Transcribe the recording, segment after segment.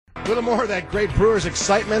little more of that great Brewers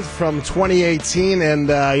excitement from 2018, and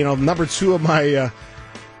number 2 of my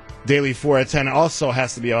daily 4 at 10 also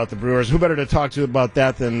has to be about the Brewers. Who better to talk to about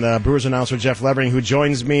that than Brewers announcer Jeff Levering, who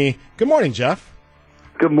joins me. Good morning, Jeff.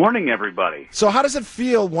 Good morning, everybody. So how does it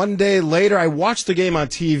feel one day later? I watched the game on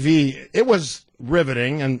TV. It was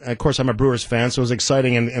riveting, and of course I'm a Brewers fan, so it was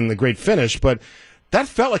exciting and the great finish, but that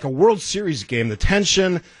felt like a World Series game. The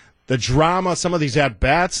tension, the drama, some of these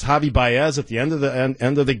at-bats, Javi Baez at the end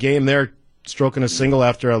of the game there, stroking a single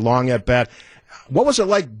after a long at-bat. What was it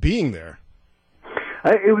like being there?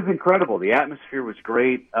 It was incredible. The atmosphere was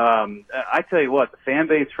great. I tell you what, the fan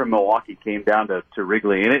base from Milwaukee came down to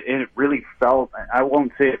Wrigley, and it really felt, I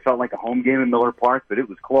won't say it felt like a home game in Miller Park, but it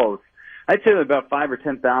was close. I'd say about 5,000 or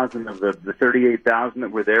 10,000 of the 38,000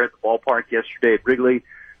 that were there at the ballpark yesterday at Wrigley,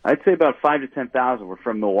 I'd say about 5,000 to 10,000 were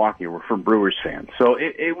from Milwaukee, were from Brewers fans. So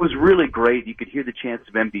it was really great. You could hear the chants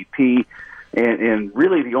of MVP. And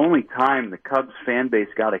really the only time the Cubs fan base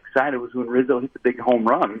got excited was when Rizzo hit the big home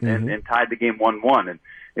run and tied the game 1-1. And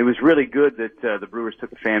it was really good that the Brewers took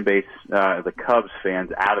the fan base, the Cubs fans,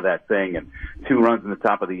 out of that thing. And 2 runs in the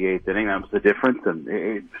top of the 8th inning, that was the difference. And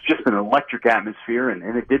it's just an electric atmosphere,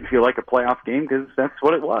 and it did feel like a playoff game because that's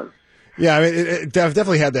what it was. Yeah, I mean, it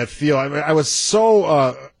definitely had that feel. I mean, I was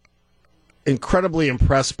so incredibly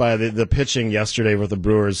impressed by the pitching yesterday with the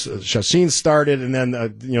Brewers. Chacin started, and then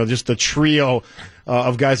just the trio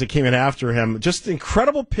of guys that came in after him. Just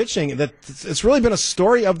incredible pitching. That it's really been a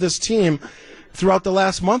story of this team throughout the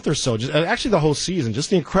last month or so. Actually, the whole season. Just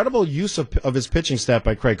the incredible use of his pitching staff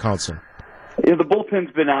by Craig Counsell. Yeah, the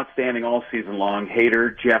bullpen's been outstanding all season long.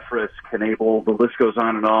 Hader, Jeffress, Knebel, the list goes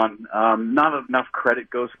on and on. Not enough credit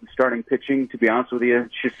goes to the starting pitching, to be honest with you.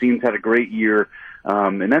 Chacin's had a great year.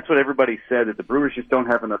 And that's what everybody said, that the Brewers just don't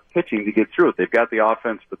have enough pitching to get through it. They've got the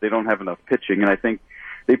offense, but they don't have enough pitching. And I think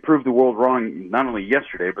they proved the world wrong not only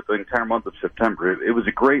yesterday, but the entire month of September. It was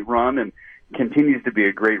a great run and continues to be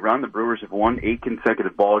a great run. The Brewers have won 8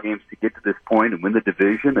 consecutive ball games to get to this point and win the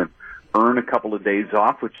division and earn a couple of days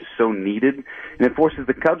off, which is so needed. And it forces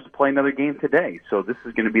the Cubs to play another game today. So this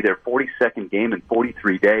is going to be their 42nd game in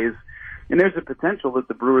 43 days. And there's a potential that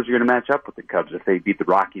the Brewers are going to match up with the Cubs if they beat the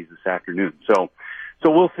Rockies this afternoon. So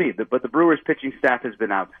we'll see. But the Brewers pitching staff has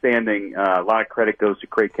been outstanding. A lot of credit goes to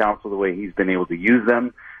Craig Counsell, the way he's been able to use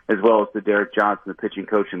them, as well as to Derek Johnson, the pitching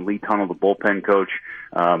coach, and Lee Tunnell, the bullpen coach.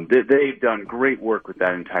 They've done great work with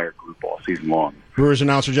that entire group all season long. Brewers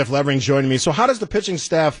announcer Jeff Levering joining me. So how does the pitching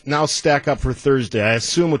staff now stack up for Thursday? I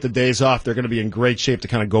assume with the days off, they're going to be in great shape to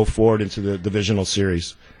kind of go forward into the divisional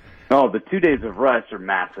series. Oh, the 2 days of rest are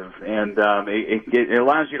massive, and it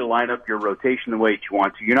allows you to line up your rotation the way you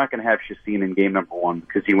want to. You're not going to have Chacin in game number 1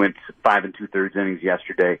 because he went 5 2/3 innings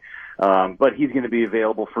yesterday, but he's going to be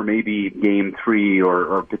available for maybe game 3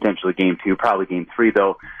 or potentially game 2, probably game 3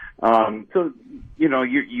 though. So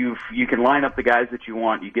you can line up the guys that you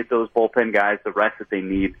want. You get those bullpen guys the rest that they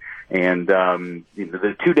need, and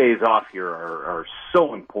the 2 days off here are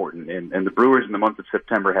so important. And the Brewers in the month of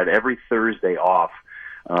September had every Thursday off.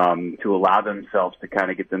 To allow themselves to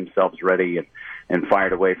kind of get themselves ready and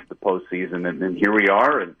fired away for the postseason. And here we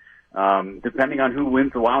are. And depending on who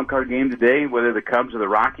wins the wild card game today, whether the Cubs or the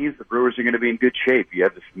Rockies, the Brewers are going to be in good shape. You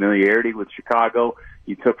have the familiarity with Chicago.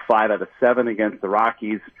 You took 5 out of 7 against the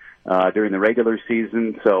Rockies during the regular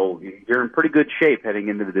season. So you're in pretty good shape heading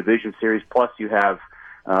into the division series. Plus you have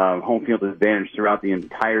home field advantage throughout the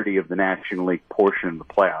entirety of the National League portion of the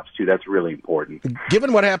playoffs, too. That's really important.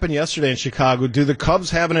 Given what happened yesterday in Chicago, do the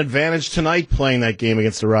Cubs have an advantage tonight playing that game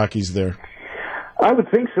against the Rockies there? I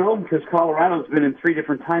would think so, because Colorado's been in 3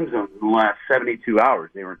 different time zones in the last 72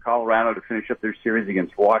 hours. They were in Colorado to finish up their series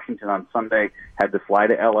against Washington on Sunday, had to fly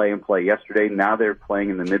to L.A. and play yesterday. Now they're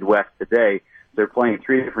playing in the Midwest today. They're playing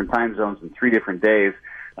 3 different time zones in 3 different days.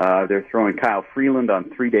 They're throwing Kyle Freeland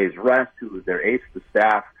on 3 days rest, who was their ace of the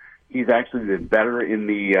staff. He's actually been better in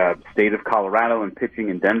the state of Colorado and pitching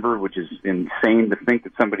in Denver, which is insane to think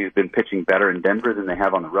that somebody's been pitching better in Denver than they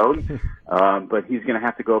have on the road. But he's going to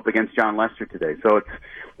have to go up against John Lester today. So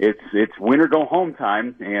it's win or go home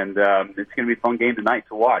time, and it's going to be a fun game tonight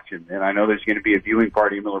to watch. And I know there's going to be a viewing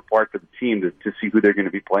party in Miller Park for the team to see who they're going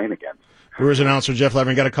to be playing against. Brewers announcer Jeff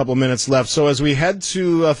Levering, got a couple minutes left. So as we head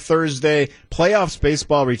to Thursday, playoffs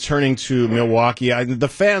baseball returning to Milwaukee. The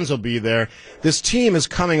fans will be there. This team is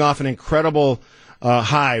coming off an incredible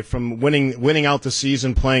high from winning out the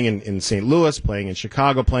season, playing in St. Louis, playing in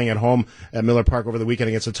Chicago, playing at home at Miller Park over the weekend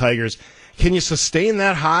against the Tigers. Can you sustain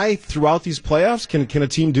that high throughout these playoffs? Can a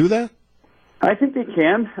team do that? I think they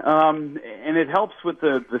can, and it helps with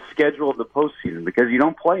the schedule of the postseason because you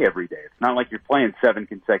don't play every day. It's not like you're playing 7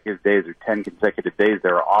 consecutive days or 10 consecutive days.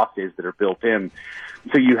 There are off days that are built in.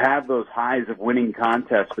 So you have those highs of winning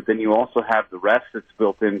contests, but then you also have the rest that's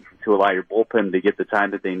built in to allow your bullpen to get the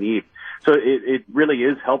time that they need. So it really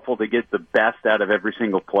is helpful to get the best out of every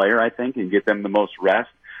single player, I think, and get them the most rest.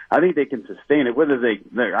 I think they can sustain it. Whether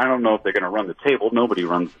I don't know if they're going to run the table. Nobody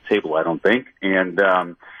runs the table, I don't think. And,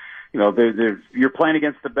 you're playing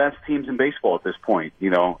against the best teams in baseball at this point.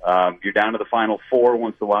 You're down to the Final Four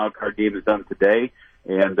once the wild card game is done today.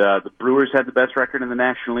 And the Brewers had the best record in the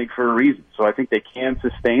National League for a reason. So I think they can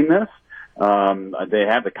sustain this. They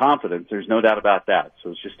have the confidence. There's no doubt about that.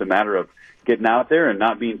 So it's just a matter of getting out there and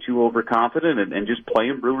not being too overconfident and just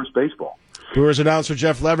playing Brewers baseball. Brewers announcer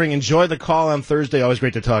Jeff Levering, enjoy the call on Thursday. Always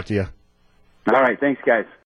great to talk to you. All right. Thanks, guys.